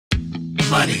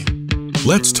money.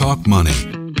 Let's talk money.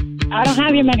 I don't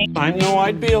have your money. I know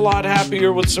I'd be a lot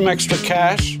happier with some extra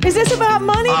cash. Is this about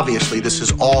money? Obviously, this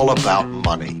is all about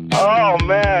money. Oh,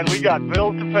 man, we got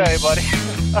bills to pay, buddy.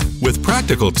 With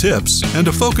practical tips and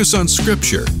a focus on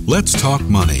scripture, let's talk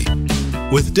money.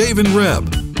 With Dave and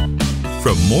Reb.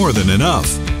 From More Than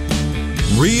Enough.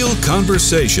 Real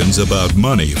conversations about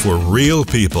money for real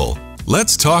people.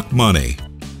 Let's talk money.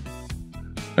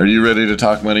 Are you ready to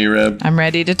talk money, Reb? I'm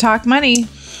ready to talk money.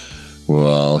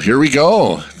 Well, here we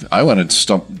go. I want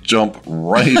to jump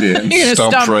right in. You're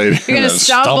going to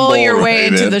stumble your way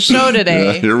into the show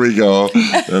today. Yeah, here we go.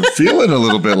 Feeling a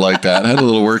little bit like that. Had a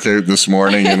little workout this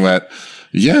morning and went,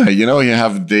 yeah, you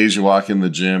have days you walk in the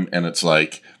gym and it's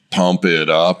like, pump it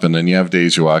up. And then you have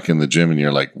days you walk in the gym and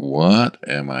you're like, what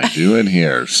am I doing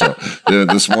here? So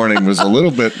this morning was a little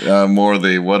bit more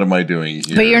what am I doing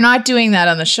here? But you're not doing that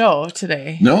on the show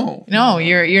today. No,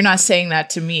 you're not saying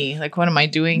that to me. Like, what am I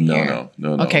doing here?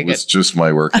 No. Okay, it was just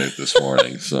my workout this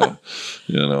morning.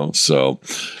 So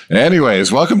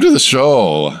anyways, welcome to the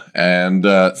show. And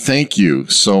thank you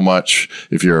so much.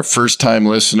 If you're a first-time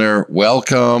listener,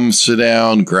 welcome, sit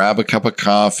down, grab a cup of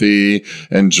coffee,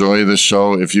 enjoy the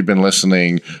show. If you've been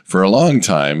listening for a long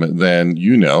time, then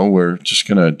we're just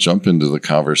going to jump into the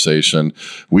conversation.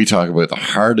 We talk about the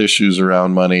hard issues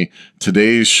around money.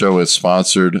 Today's show is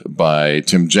sponsored by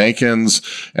Tim Jenkins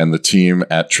and the team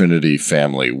at Trinity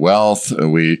Family Wealth.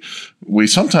 We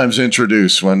sometimes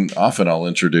often I'll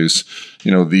introduce,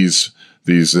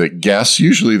 these guests.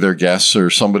 Usually they're guests or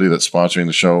somebody that's sponsoring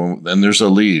the show, and there's a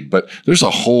lead, but there's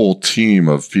a whole team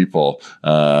of people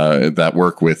that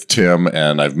work with Tim,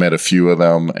 and I've met a few of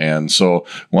them. And so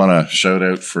want to shout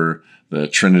out for the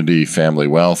Trinity Family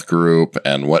Wealth Group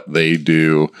and what they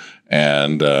do.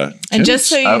 And just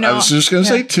so you know, I was just going to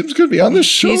say, Tim's going to be on the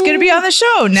show. He's going to be on the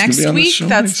show next week.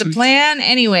 That's the plan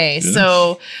anyway. Yes.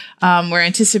 So we're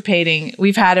anticipating,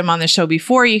 we've had him on the show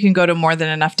before. You can go to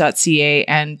morethanenough.ca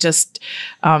and just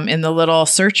in the little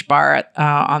search bar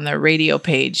on the radio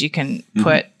page, you can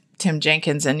put Tim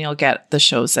Jenkins and you'll get the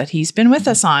shows that he's been with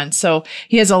us on. So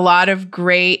he has a lot of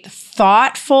great,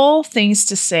 thoughtful things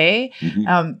to say,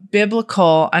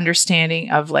 biblical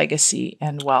understanding of legacy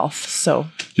and wealth. So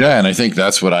yeah, and I think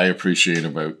that's what I appreciate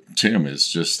about Tim is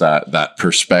just that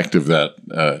perspective that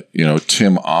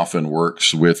Tim often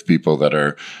works with people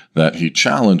that he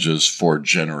challenges for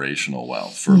generational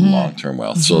wealth, for long-term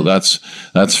wealth. So that's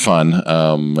fun,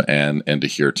 and to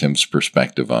hear Tim's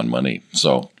perspective on money.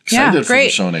 So excited for the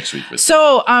show next week.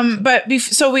 So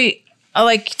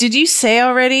did you say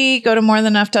already? Go to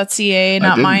morethanenough.ca,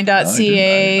 not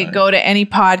mine.ca. Go to any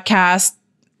podcast.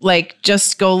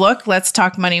 Just go look, Let's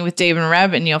Talk Money with Dave and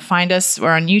Reb, and you'll find us.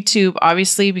 We're on YouTube,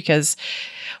 obviously, because,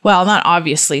 well, not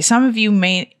obviously. Some of you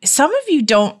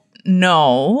don't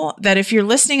know that if you're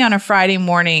listening on a Friday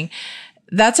morning,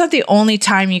 that's not the only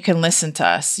time you can listen to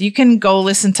us. You can go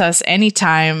listen to us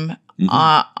anytime,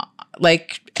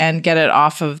 and get it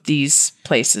off of these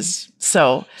places.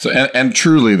 So and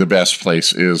truly the best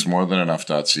place is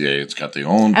morethanenough.ca. It's got the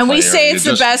own and player. We say it's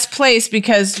the best place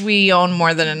because we own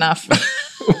More Than Enough.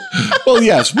 Well,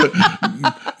 yes, but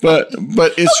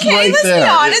it's right there.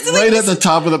 Right at the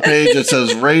top of the page, it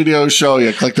says radio show.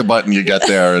 You click the button, you get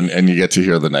there, and you get to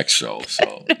hear the next show.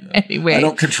 So anyway, I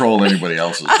don't control anybody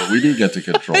else's, but we do get to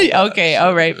control. Okay,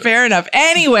 all right, fair enough.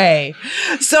 Anyway,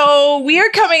 so we are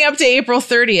coming up to April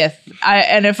 30th.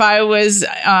 And if I was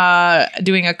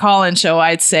doing a call-in show,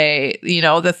 I'd say,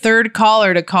 the third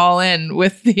caller to call in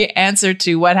with the answer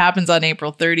to what happens on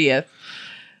April 30th.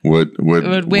 Would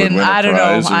win. I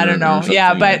don't know.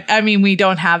 Yeah, but I mean, we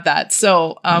don't have that.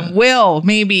 So, Will,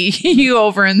 maybe you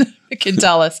can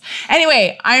tell us.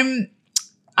 Anyway,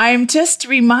 I'm just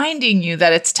reminding you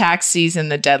that it's tax season.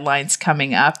 The deadline's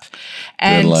coming up.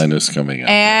 Deadline is coming up.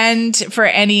 And for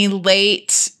any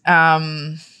late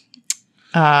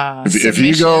if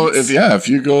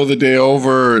you go the day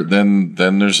over, then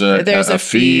there's a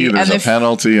fee, there's a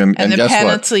penalty, and the guess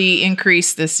penalty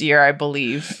increased this year, I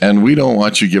believe. And we don't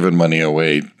want you giving money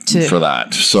away for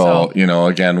that. So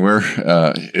again, we're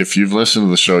if you've listened to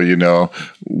the show,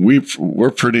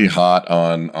 we're pretty hot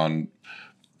on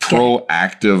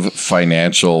proactive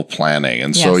financial planning,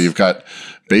 and so you've got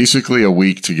basically a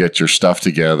week to get your stuff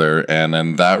together. And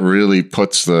then that really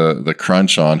puts the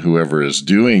crunch on whoever is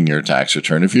doing your tax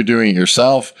return. If you're doing it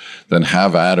yourself, then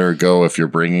have at her go. If you're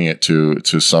bringing it to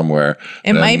somewhere,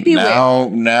 it might be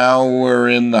now we're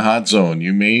in the hot zone.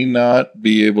 You may not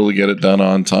be able to get it done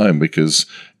on time because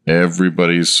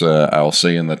everybody's, I'll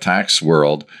say in the tax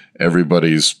world,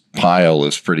 everybody's pile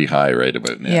is pretty high right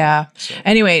about now. Yeah. So.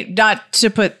 Anyway, not to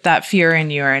put that fear in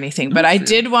you or anything, but I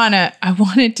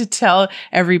wanted to tell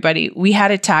everybody we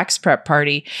had a tax prep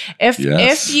party.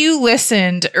 If you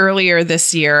listened earlier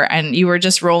this year and you were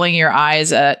just rolling your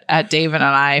eyes at David and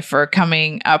I for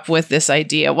coming up with this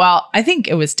idea, well, I think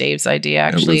it was Dave's idea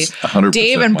actually.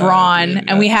 Dave and Braun,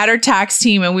 and we had our tax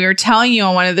team and we were telling you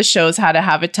on one of the shows how to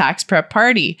have a tax prep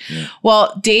party. Yeah.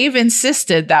 Well, Dave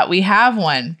insisted that we have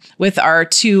one with our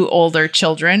 2 older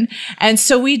children. And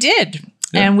so we did.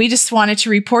 Yeah. And we just wanted to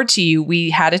report to you, we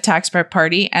had a tax prep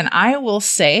party, and I will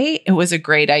say it was a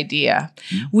great idea.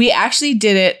 Mm-hmm. We actually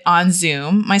did it on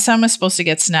Zoom. My son was supposed to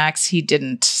get snacks. He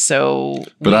didn't. So,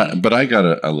 but I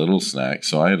got a little snack.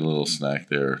 So I had a little snack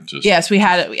there. Yes, we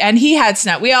had it. And he had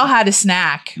snack. We all had a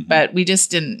snack, mm-hmm. but we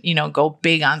just didn't, go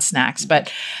big on snacks.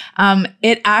 But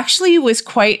it actually was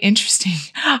quite interesting.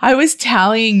 I was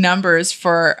tallying numbers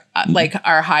for like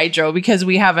our hydro because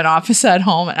we have an office at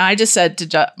home. And I just said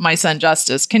to my son,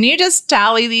 Justice, can you just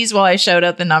tally these while I showed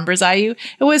out the numbers at you?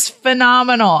 It was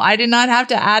phenomenal. I did not have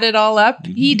to add it all up.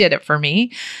 Mm-hmm. He did it for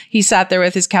me. He sat there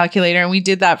with his calculator and we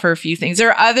did that for a few things. There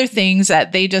are other things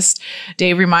that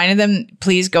Dave reminded them,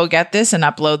 please go get this and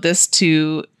upload this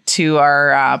to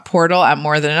our portal at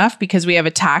More Than Enough because we have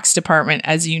a tax department,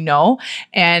 as you know.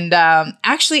 And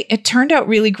actually, it turned out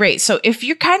really great. So if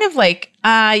you're kind of like,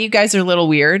 you guys are a little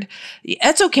weird,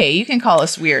 that's okay. You can call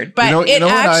us weird. But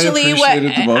actually,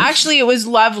 it was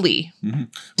lovely. Mm-hmm.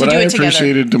 What I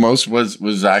appreciated the most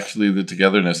was actually the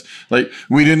togetherness. Like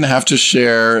we didn't have to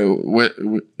share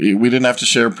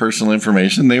personal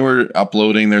information. They were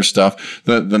uploading their stuff.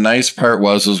 The nice part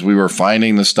was we were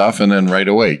finding the stuff and then right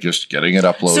away just getting it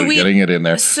uploaded, getting it in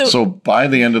there. So by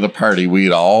the end of the party,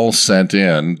 we'd all sent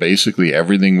in basically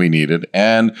everything we needed,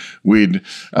 and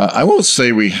I won't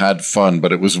say we had fun,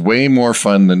 but it was way more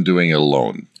fun than doing it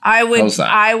alone. I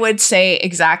would say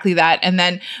exactly that. And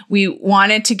then we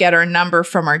wanted to get our number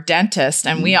from our dentist,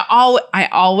 and I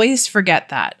always forget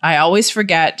that. I always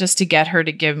forget just to get her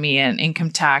to give me an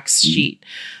income tax sheet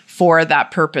for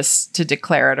that purpose to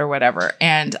declare it or whatever.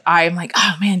 And I'm like,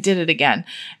 oh man, did it again.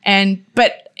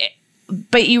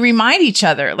 But you remind each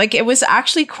other. Like it was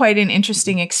actually quite an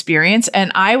interesting experience.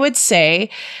 And I would say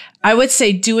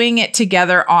doing it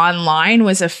together online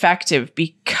was effective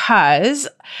because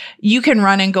you can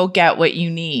run and go get what you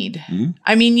need. Mm-hmm.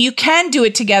 I mean, you can do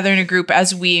it together in a group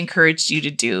as we encouraged you to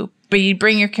do, but you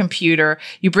bring your computer,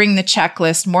 you bring the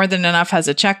checklist. More Than Enough has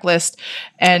a checklist,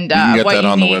 and you can get that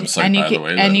on the website.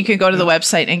 And you can go to the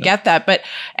website and get that. But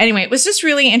anyway, it was just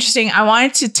really interesting. I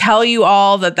wanted to tell you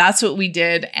all that that's what we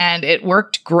did, and it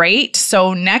worked great.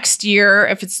 So next year,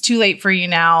 if it's too late for you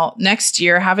now, next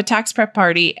year have a tax prep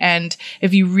party. And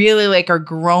if you really are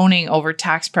groaning over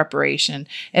tax preparation,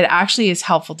 it actually is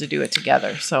helpful to do it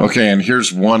together. So okay, and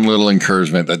here's one little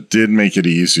encouragement that did make it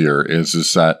easier is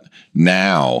that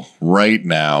right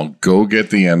now, go get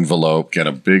the envelope, get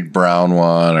a big brown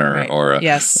one or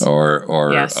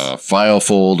a file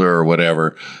folder or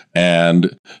whatever,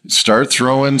 and start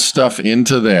throwing stuff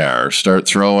into there. Start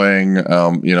throwing,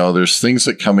 there's things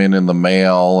that come in the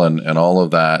mail and all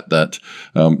of that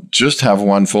just have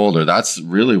one folder. That's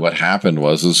really what happened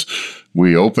is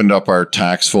we opened up our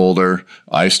tax folder.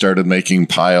 I started making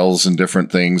piles and different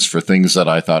things for things that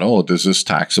I thought, is this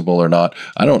taxable or not?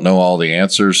 I don't know all the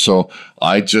answers. So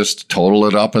I just total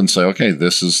it up and say, okay,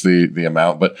 this is the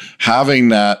amount. But having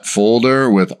that folder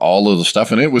with all of the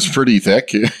stuff, and it was pretty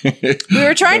thick. We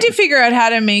were trying to figure out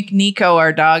how to make Nico,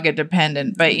 our dog, a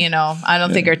dependent. But, I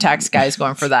don't think our tax guy is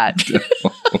going for that.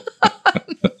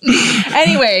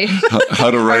 Anyway,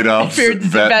 how to write off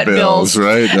vet bills,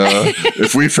 right?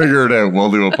 If we figure it out,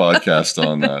 we'll do a podcast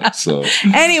on that. So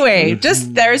anyway,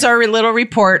 just there's our little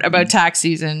report about tax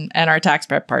season and our tax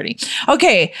prep party.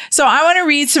 Okay, so I want to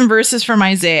read some verses from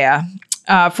Isaiah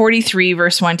 43,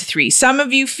 verse 1-3. Some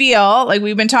of you feel like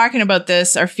we've been talking about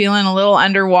this, are feeling a little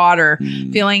underwater,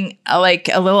 feeling like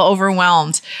a little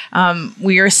overwhelmed.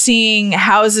 We are seeing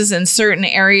houses in certain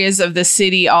areas of the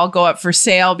city all go up for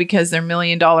sale because they're $1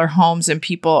 million homes and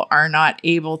people are not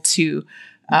able to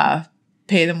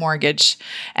pay the mortgage.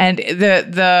 And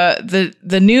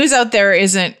the news out there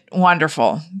isn't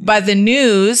wonderful, but the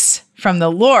news from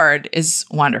the Lord is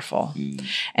wonderful.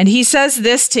 And he says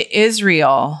this to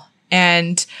Israel.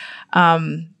 And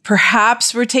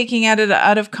perhaps we're taking it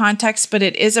out of context, but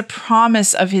it is a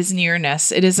promise of his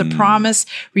nearness. It is a promise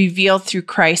revealed through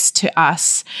Christ to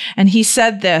us. And he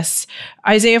said this,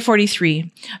 Isaiah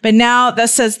 43, but now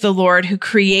thus says the Lord who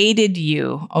created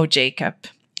you, O Jacob,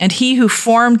 and he who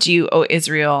formed you, O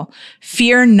Israel,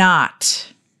 fear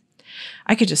not.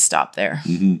 I could just stop there.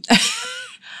 Mm-hmm.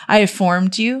 I have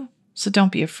formed you. So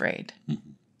don't be afraid.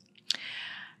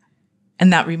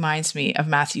 And that reminds me of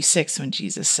Matthew 6 when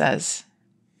Jesus says,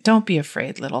 don't be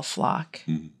afraid, little flock.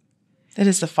 It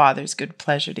is the Father's good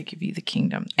pleasure to give you the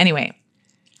kingdom. Anyway,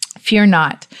 fear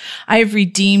not. I have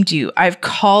redeemed you. I've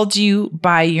called you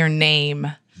by your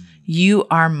name. You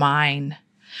are mine.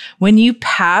 When you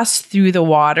pass through the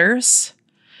waters,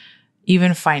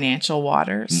 even financial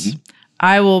waters,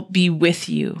 I will be with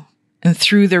you. And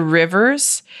through the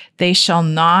rivers, they shall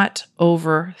not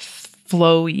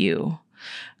overflow you.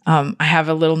 I have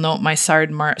a little note, my side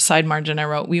margin I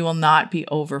wrote, we will not be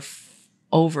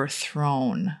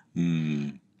overthrown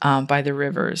by the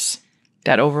rivers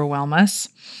that overwhelm us.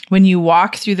 When you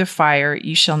walk through the fire,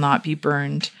 you shall not be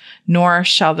burned, nor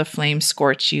shall the flame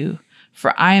scorch you.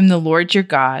 For I am the Lord your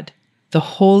God, the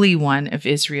Holy One of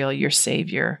Israel, your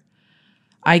Savior.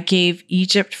 I gave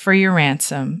Egypt for your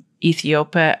ransom,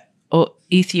 Ethiopia,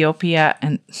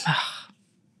 and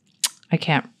I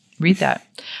can't read that.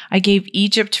 I gave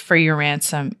Egypt for your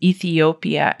ransom,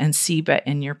 Ethiopia and Seba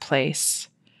in your place.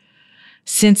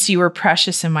 Since you were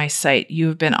precious in my sight, you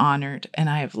have been honored, and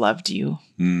I have loved you.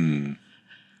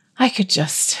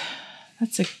 That's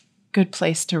a good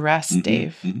place to rest,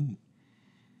 Dave.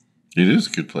 It is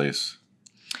a good place.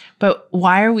 But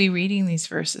why are we reading these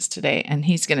verses today? And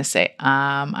he's going to say,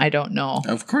 I don't know.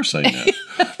 Of course I know.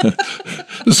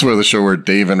 This is where the show where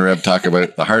Dave and Reb talk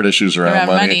about the hard issues around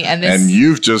money. And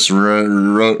you've just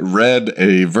read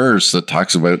a verse that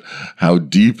talks about how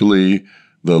deeply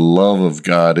the love of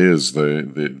God is,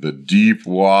 the deep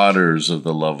waters of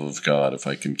the love of God, if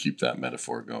I can keep that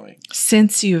metaphor going.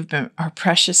 Since you are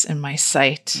precious in my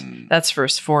sight, that's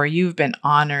verse 4, you've been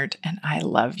honored and I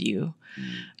love you.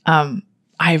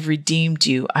 I've redeemed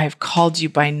you. I've called you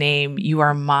by name. You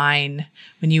are mine.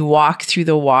 When you walk through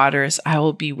the waters, I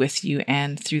will be with you,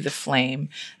 and through the flame.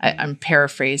 I'm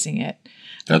paraphrasing it.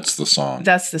 That's the song.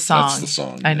 That's the song. That's the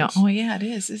song. I know. Yes. Oh, yeah, it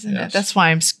is, isn't it? That's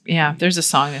why there's a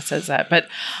song that says that. But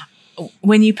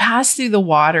when you pass through the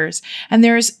waters, and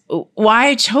why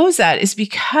I chose that is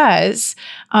because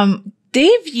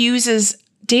Dave uses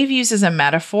a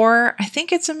metaphor. I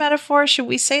think it's a metaphor. Should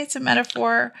we say it's a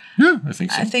metaphor? Yeah, I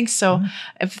think so. I think so,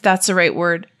 if that's the right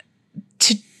word.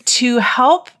 To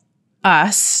help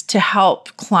us, to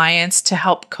help clients, to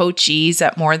help coachees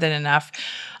at More Than Enough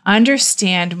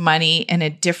understand money in a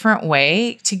different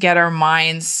way, to get our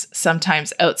minds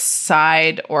sometimes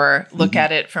outside or look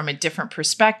at it from a different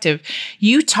perspective.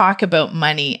 You talk about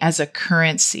money as a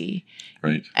currency.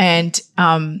 Right. And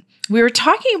we were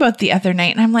talking about the other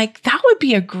night, and I'm like, that would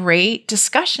be a great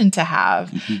discussion to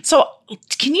have. So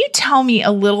can you tell me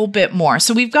a little bit more?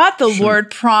 So we've got the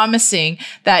Lord promising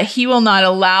that he will not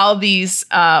allow these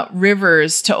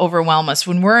rivers to overwhelm us.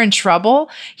 When we're in trouble,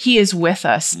 he is with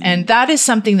us. And that is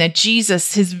something that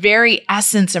Jesus, his very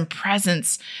essence and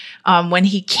presence, when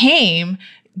he came,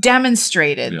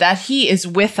 demonstrated that he is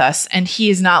with us and he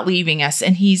is not leaving us,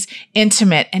 and he's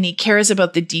intimate and he cares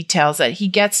about the details, that he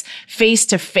gets face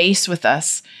to face with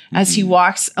us as he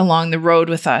walks along the road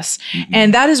with us.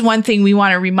 And that is one thing we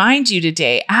want to remind you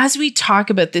today as we talk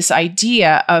about this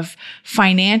idea of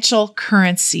financial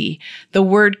currency. The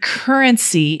word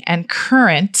currency and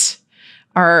current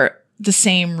are the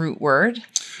same root word.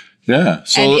 Yeah.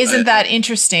 So, and isn't that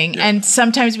interesting? Yeah. And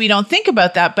sometimes we don't think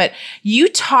about that, but you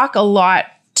talk a lot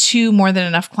to More Than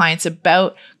Enough clients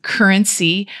about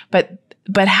currency, but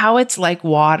how it's like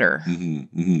water.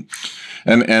 And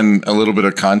a little bit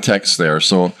of context there.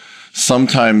 So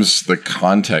sometimes the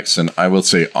context, and I will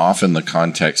say often the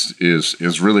context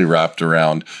is really wrapped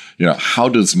around, how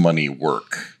does money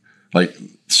work? Like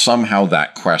somehow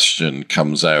that question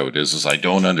comes out is I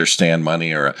don't understand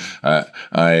money, or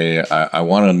I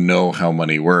want to know how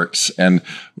money works. And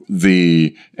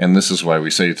this is why we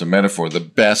say it's a metaphor. The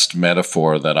best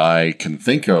metaphor that I can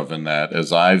think of in that,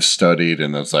 as I've studied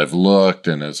and as I've looked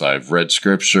and as I've read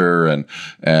scripture and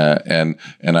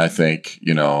I think,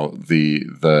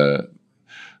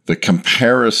 the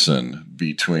comparison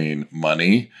between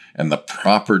money and the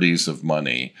properties of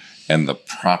money and the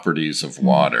properties of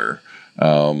water,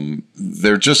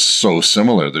 they're just so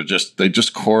similar. They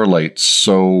just correlate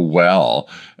so well.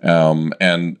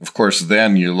 And of course,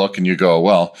 then you look and you go,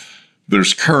 well,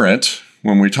 there's current.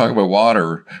 When we talk about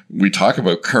water, we talk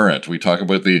about current. We talk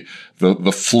about the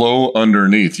flow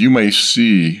underneath. You may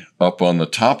see up on the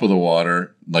top of the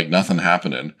water like nothing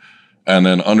happening, and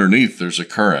then underneath there's a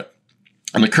current.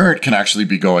 And the current can actually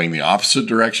be going the opposite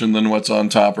direction than what's on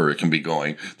top, or it can be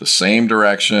going the same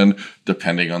direction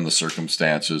depending on the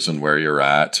circumstances and where you're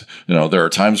at. There are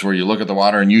times where you look at the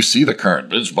water and you see the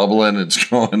current, it's bubbling, it's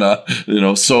going up,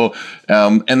 so,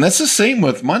 and that's the same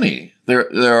with money.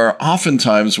 There are often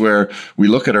times where we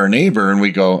look at our neighbor and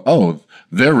we go, oh,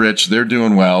 they're rich, they're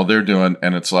doing well,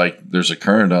 and it's like there's a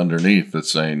current underneath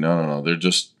that's saying, no, they're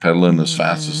just pedaling as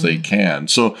fast as they can.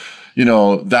 So,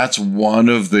 that's one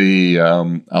of the,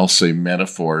 I'll say,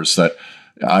 metaphors that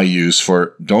I use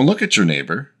for don't look at your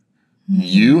neighbor.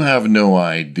 You have no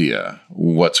idea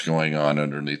what's going on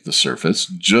underneath the surface.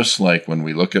 Just like when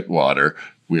we look at water,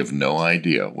 we have no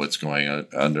idea what's under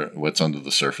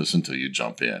the surface until you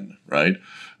jump in, right?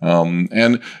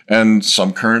 And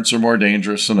some currents are more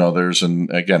dangerous than others. And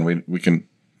again, we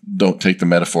don't take the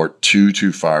metaphor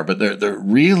too far, but there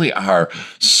really are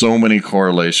so many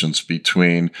correlations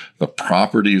between the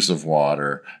properties of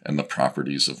water and the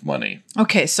properties of money.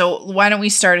 Okay, so why don't we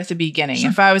start at the beginning? Sure.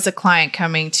 If I was a client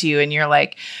coming to you and you're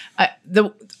like,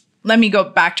 let me go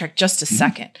backtrack just a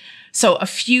second. So a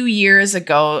few years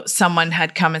ago, someone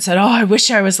had come and said, oh, I wish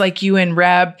I was like you and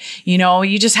Reb.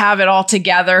 You just have it all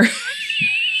together.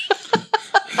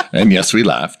 And yes, we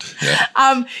laughed.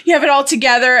 Yeah. You have it all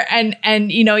together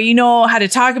and you know how to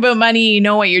talk about money, you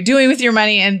know what you're doing with your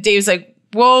money. And Dave's like,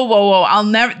 whoa.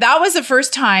 That was the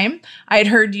first time I had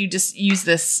heard you just use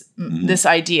this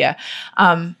idea.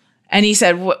 And he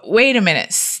said, wait a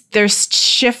minute, there's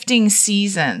shifting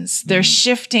seasons, there's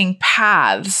shifting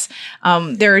paths.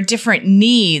 There are different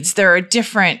needs. There are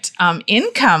different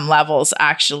income levels,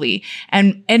 actually.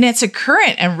 And it's a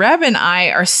current. And Reb and I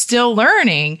are still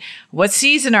learning what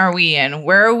season are we in?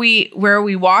 Where are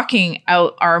we walking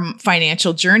out our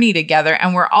financial journey together?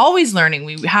 And we're always learning.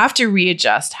 We have to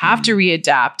readjust, have to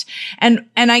readapt. And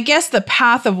I guess the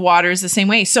path of water is the same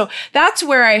way. So that's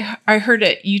where I heard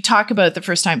it. You talk about it the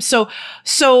first time. So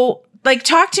like,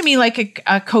 talk to me like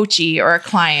a coachee or a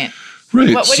client.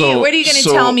 Right. What are you going to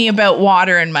tell me about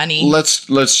water and money? Let's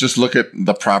just look at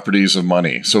the properties of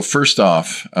money. So first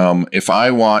off, if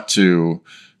I want to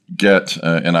get,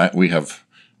 we have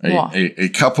a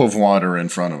cup of water in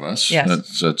front of us.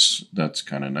 Yes. That's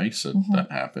kind of nice that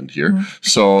happened here.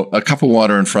 So a cup of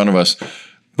water in front of us,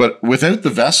 but without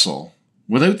the vessel,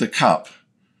 without the cup,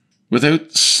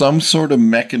 without some sort of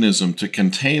mechanism to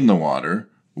contain the water,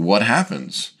 what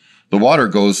happens? The water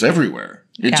goes everywhere.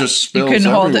 It just spills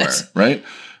everywhere, right?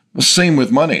 Same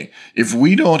with money. If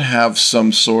we don't have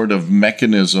some sort of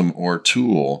mechanism or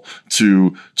tool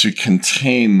to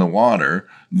contain the water,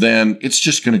 then it's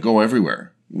just going to go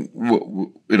everywhere.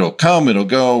 It'll come, it'll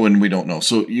go, and we don't know.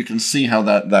 So you can see how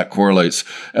that correlates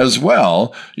as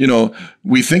well.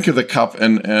 We think of the cup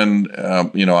and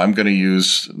I'm going to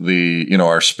use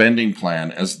our spending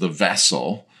plan as the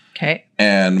vessel. Okay.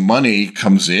 And money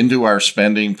comes into our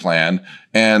spending plan.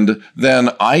 And then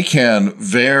I can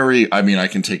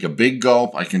take a big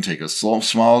gulp. I can take a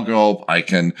small gulp. I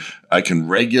can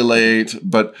regulate.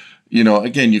 But,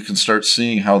 again, you can start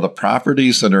seeing how the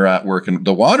properties that are at work and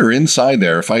the water inside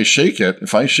there, if I shake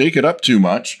it up too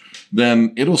much,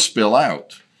 then it'll spill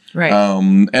out. Right.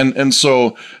 And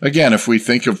so again, if we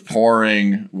think of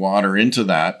pouring water into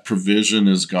that, provision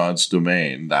is God's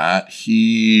domain, that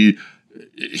He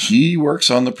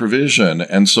works on the provision.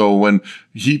 And so when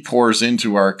he pours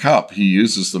into our cup, he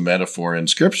uses the metaphor in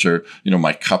scripture,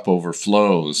 my cup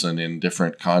overflows, and in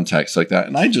different contexts like that.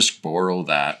 And I just borrow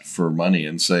that for money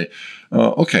and say,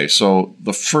 okay, so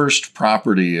the first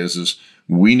property is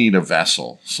we need a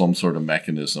vessel, some sort of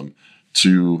mechanism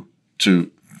to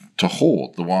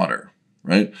hold the water,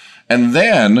 right? And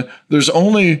then there's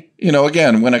only,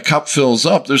 again, when a cup fills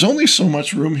up, there's only so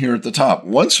much room here at the top.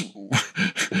 Once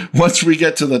we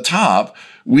get to the top,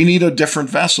 we need a different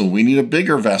vessel. We need a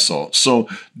bigger vessel. So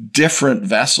different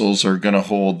vessels are going to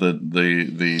hold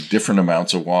the different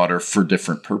amounts of water for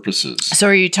different purposes. So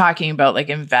are you talking about like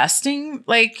investing?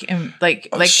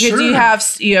 Sure. You have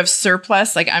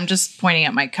surplus? Like, I'm just pointing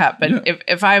at my cup, but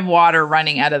if I have water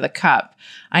running out of the cup,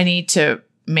 I need to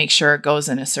make sure it goes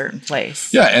in a certain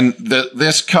place. Yeah, and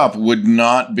this cup would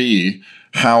not be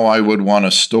how I would want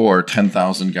to store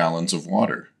 10,000 gallons of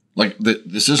water. Like,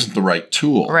 this isn't the right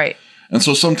tool. Right. And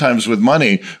so sometimes with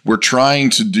money, we're trying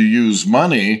to use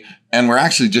money, and we're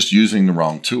actually just using the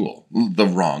wrong tool, the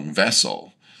wrong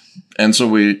vessel. And so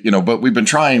but we've been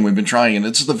trying, and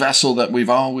it's the vessel that we've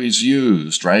always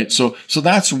used, right? So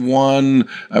that's one,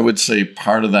 I would say,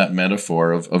 part of that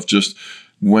metaphor of just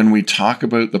when we talk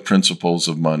about the principles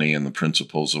of money and the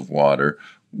principles of water,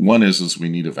 one is we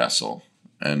need a vessel.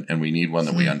 And we need one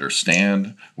that we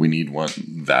understand. We need one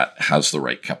that has the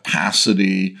right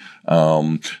capacity.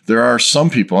 There are some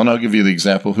people, and I'll give you the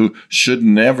example, who should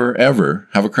never, ever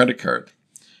have a credit card.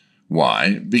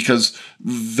 Why? Because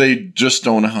they just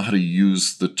don't know how to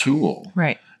use the tool.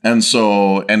 Right. And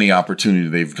so any opportunity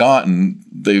they've gotten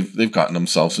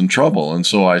themselves in trouble. And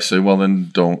so I say, well, then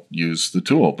don't use the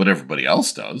tool. But everybody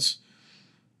else does.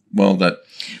 Well, that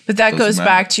goes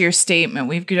back to your statement.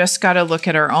 We've just got to look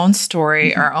at our own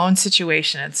story, our own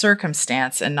situation and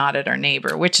circumstance, and not at our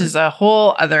neighbor, which is a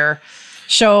whole other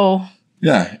show.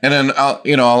 Yeah, and then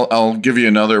I'll give you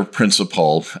another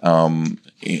principle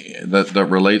that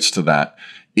relates to that.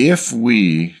 If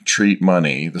we treat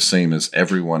money the same as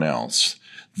everyone else,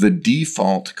 the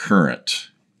default current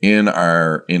in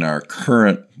our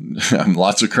current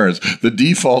lots of currents, the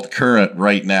default current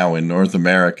right now in North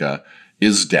America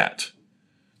is debt.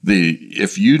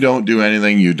 If you don't do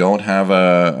anything, you don't have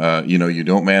you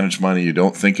don't manage money, you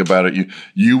don't think about it,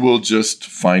 you will just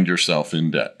find yourself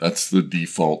in debt. That's the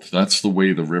default. That's the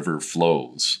way the river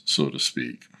flows, so to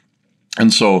speak.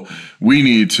 And so we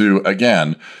need to,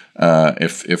 again,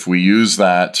 if we use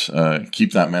that,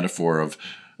 keep that metaphor of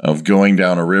going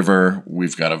down a river,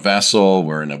 we've got a vessel,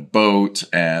 we're in a boat,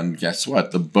 and guess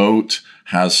what? The boat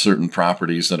has certain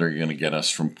properties that are going to get us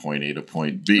from point A to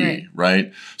point B,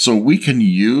 right? So we can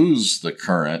use the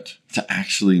current to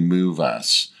actually move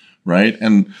us, right?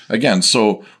 And again,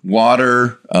 so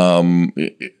water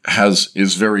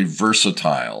is very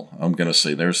versatile. I'm going to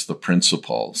say there's the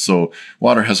principle. So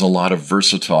water has a lot of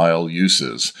versatile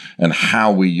uses, and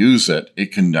how we use it,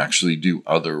 it can actually do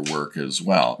other work as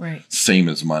well. Right. Same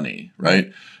as money,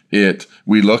 right?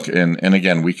 We look and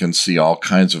again, we can see all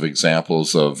kinds of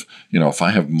examples of, if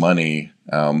I have money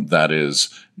that is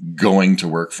going to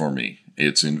work for me,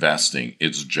 it's investing,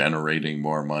 it's generating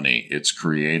more money, it's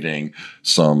creating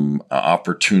some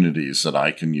opportunities that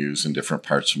I can use in different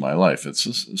parts of my life. It's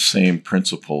the same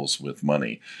principles with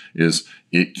money. Same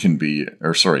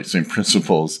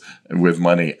principles with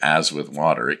money as with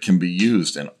water. It can be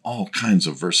used in all kinds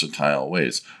of versatile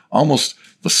ways. Almost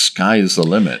the sky is the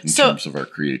limit in terms of our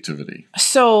creativity.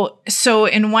 So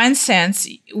in one sense,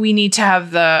 we need to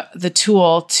have the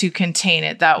tool to contain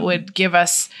it. That would give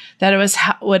us,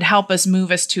 would help us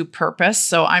move us to purpose.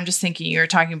 So I'm just thinking, you're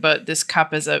talking about this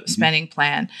cup as a spending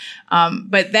plan.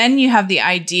 But then you have the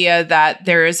idea that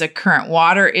there is a current.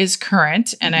 Water is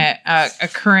current, and a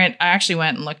current, I actually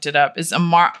went and looked it up, is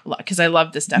because I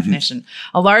love this definition.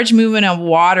 A large movement of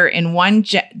water in one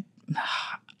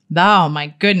oh my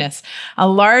goodness. A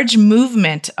large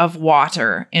movement of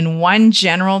water in one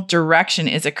general direction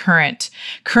is a current.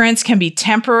 Currents can be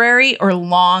temporary or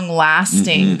long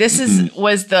lasting. This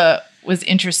was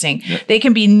interesting. Yeah. They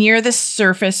can be near the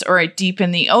surface or deep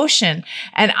in the ocean.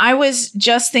 And I was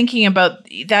just thinking about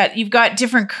that. You've got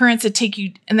different currents that take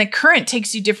you, and the current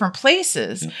takes you different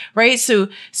places, right? So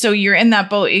you're in that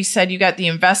boat. You said you got the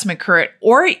investment current,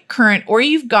 or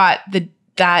you've got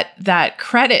that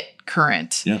credit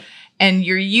current. Yeah. And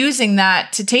you're using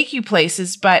that to take you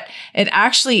places, but it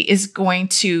actually is going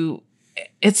to,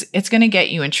 it's going to get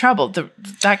you in trouble. The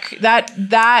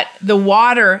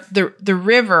water, the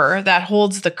river that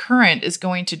holds the current is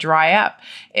going to dry up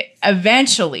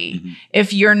eventually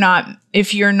if you're not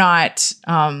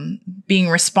being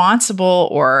responsible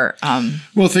or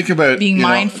think about being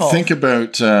mindful. Think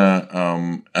about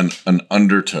an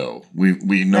undertow.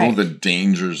 We know the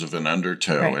dangers of an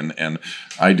undertow, and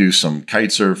I do some kite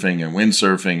surfing and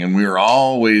windsurfing, and we're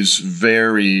always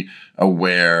very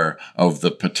aware of the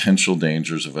potential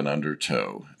dangers of an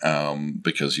undertow,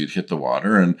 because you'd hit the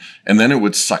water and then it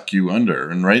would suck you under.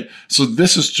 And so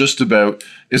this is just about,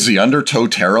 is the undertow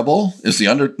terrible? No,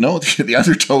 the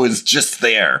undertow is just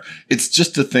there. It's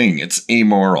just a thing. It's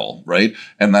amoral, right?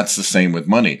 And that's the same with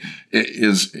money.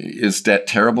 Is debt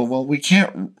terrible? Well, we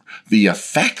can't. The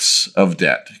effects of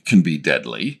debt can be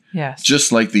deadly. Yes.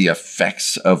 Just like the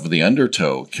effects of the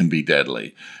undertow can be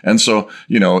deadly. And so,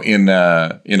 in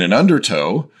an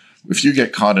undertow, if you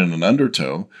get caught in an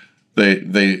undertow,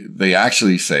 they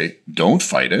actually say, don't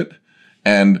fight it,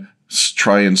 and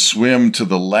try and swim to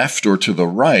the left or to the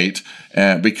right,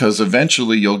 because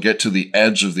eventually you'll get to the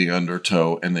edge of the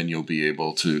undertow, and then you'll be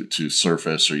able to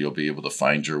surface, or you'll be able to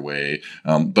find your way.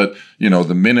 But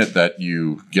the minute that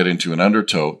you get into an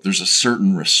undertow, there's a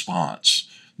certain response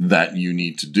that you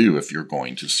need to do if you're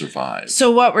going to survive.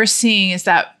 So what we're seeing is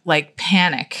that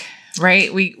panic,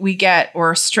 right? We get,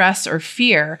 or stress or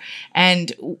fear,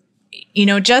 and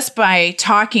just by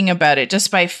talking about it,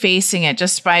 just by facing it,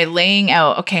 just by laying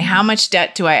out, okay, how much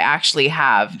debt do I actually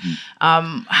have?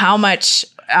 How much?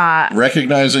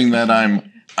 Recognizing that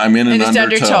I'm in an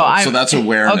undertow. So that's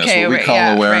awareness, what we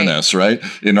call awareness, right?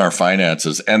 In our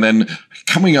finances. And then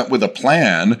coming up with a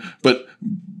plan, but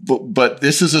But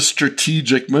this is a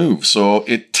strategic move. So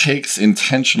it takes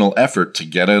intentional effort to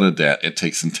get out of debt. It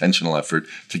takes intentional effort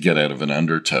to get out of an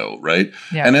undertow, right?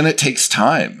 Yeah. And then it takes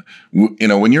time. You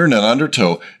know, when you're in an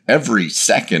undertow, every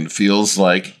second feels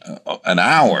like an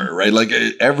hour, right? Like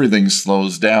everything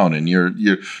slows down, and you're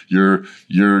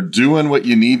doing what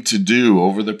you need to do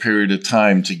over the period of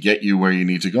time to get you where you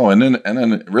need to go. And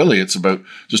then really it's about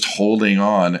just holding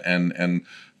on, and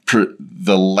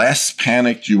the less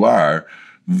panicked you are,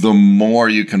 the more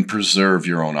you can preserve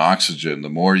your own oxygen, the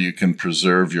more you can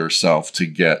preserve yourself to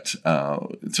get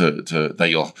to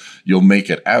that you'll make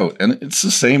it out. And it's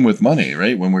the same with money,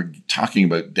 right? When we're talking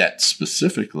about debt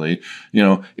specifically, you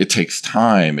know, it takes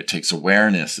time, it takes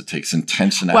awareness, it takes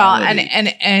intentionality. Well,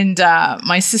 and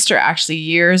my sister actually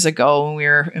years ago when we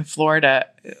were in Florida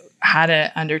had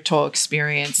an undertow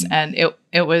experience, and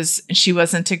it was, she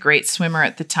wasn't a great swimmer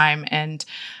at the time, and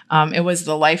it was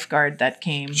the lifeguard that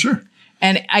came. Sure.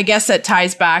 And I guess that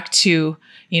ties back to,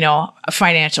 you know, a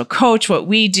financial coach, what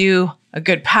we do, a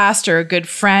good pastor, a good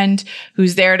friend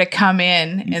who's there to come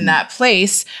in that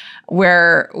place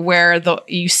where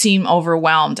you seem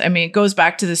overwhelmed. I mean, it goes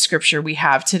back to the scripture we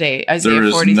have today,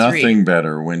 Isaiah 43. There is nothing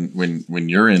better when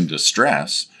you're in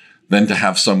distress than to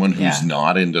have someone who's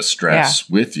not in distress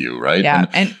with you, right? Yeah,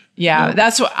 and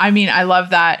that's what I mean. I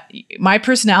love that. My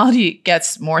personality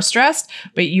gets more stressed,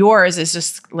 but yours is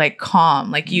just like calm.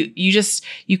 Like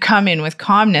you come in with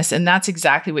calmness, and that's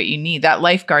exactly what you need. That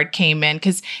lifeguard came in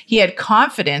because he had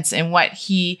confidence in what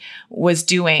he was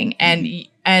doing, and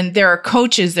there are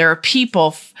coaches, there are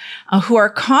people who are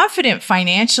confident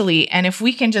financially. And if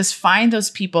we can just find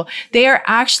those people, they are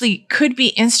actually could be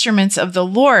instruments of the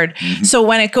Lord. So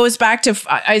when it goes back to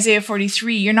Isaiah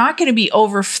 43, you're not going to be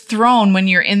overthrown when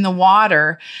you're in the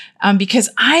water because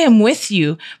I am with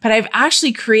you, but I've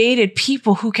actually created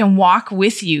people who can walk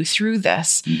with you through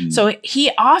this. So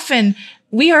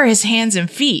we are his hands and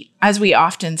feet, as we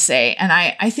often say. And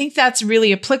I think that's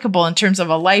really applicable in terms of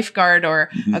a lifeguard or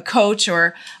a coach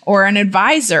or an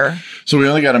advisor. So we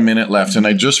only got a minute left, and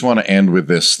I just want to end with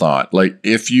this thought. Like,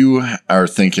 if you are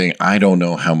thinking, I don't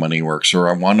know how money works, or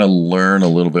I want to learn a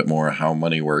little bit more how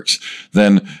money works,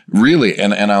 then really,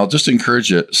 and I'll just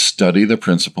encourage you, study the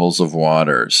principles of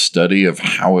water, study of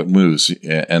how it moves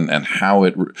and how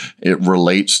it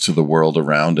relates to the world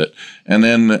around it. And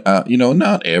then,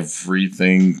 not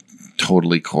everything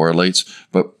totally correlates,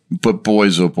 but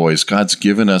boys, oh boys, God's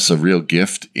given us a real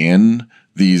gift in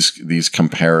these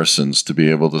comparisons to be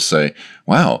able to say,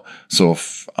 wow, so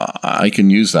if I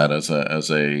can use that as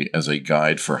a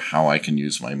guide for how I can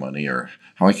use my money, or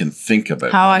how I can think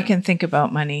about money. I can think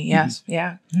about money. Yes.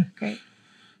 Yeah. Great.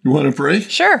 You want to pray?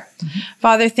 Sure.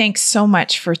 Father, thanks so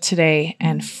much for today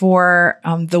and for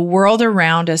the world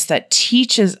around us that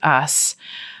teaches us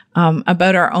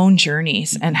about our own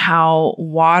journeys and how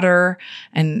water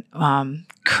and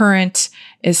current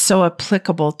is so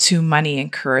applicable to money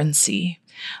and currency.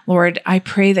 Lord, I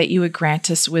pray that you would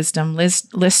grant us wisdom,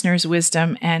 listeners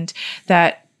wisdom, and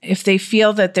that if they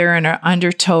feel that they're in an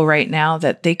undertow right now,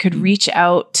 that they could reach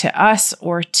out to us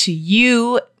or to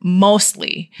you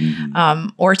mostly,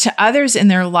 or to others in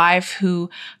their life who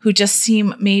just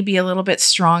seem maybe a little bit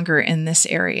stronger in this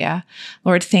area.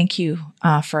 Lord, thank you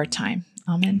for our time.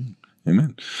 Amen.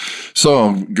 Amen.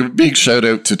 So big shout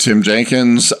out to Tim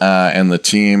Jenkins and the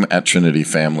team at Trinity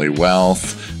Family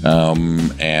Wealth.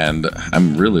 And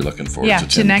I'm really looking forward to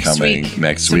Tim coming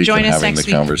next week and having the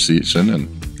conversation.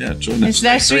 And join us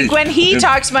next week when he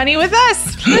talks money with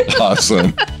us.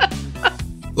 Awesome.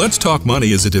 Let's Talk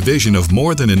Money is a division of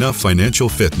More Than Enough Financial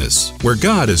Fitness, where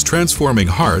God is transforming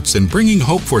hearts and bringing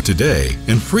hope for today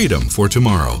and freedom for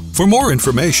tomorrow. For more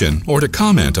information or to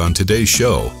comment on today's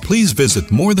show, please visit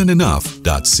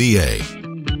morethanenough.ca.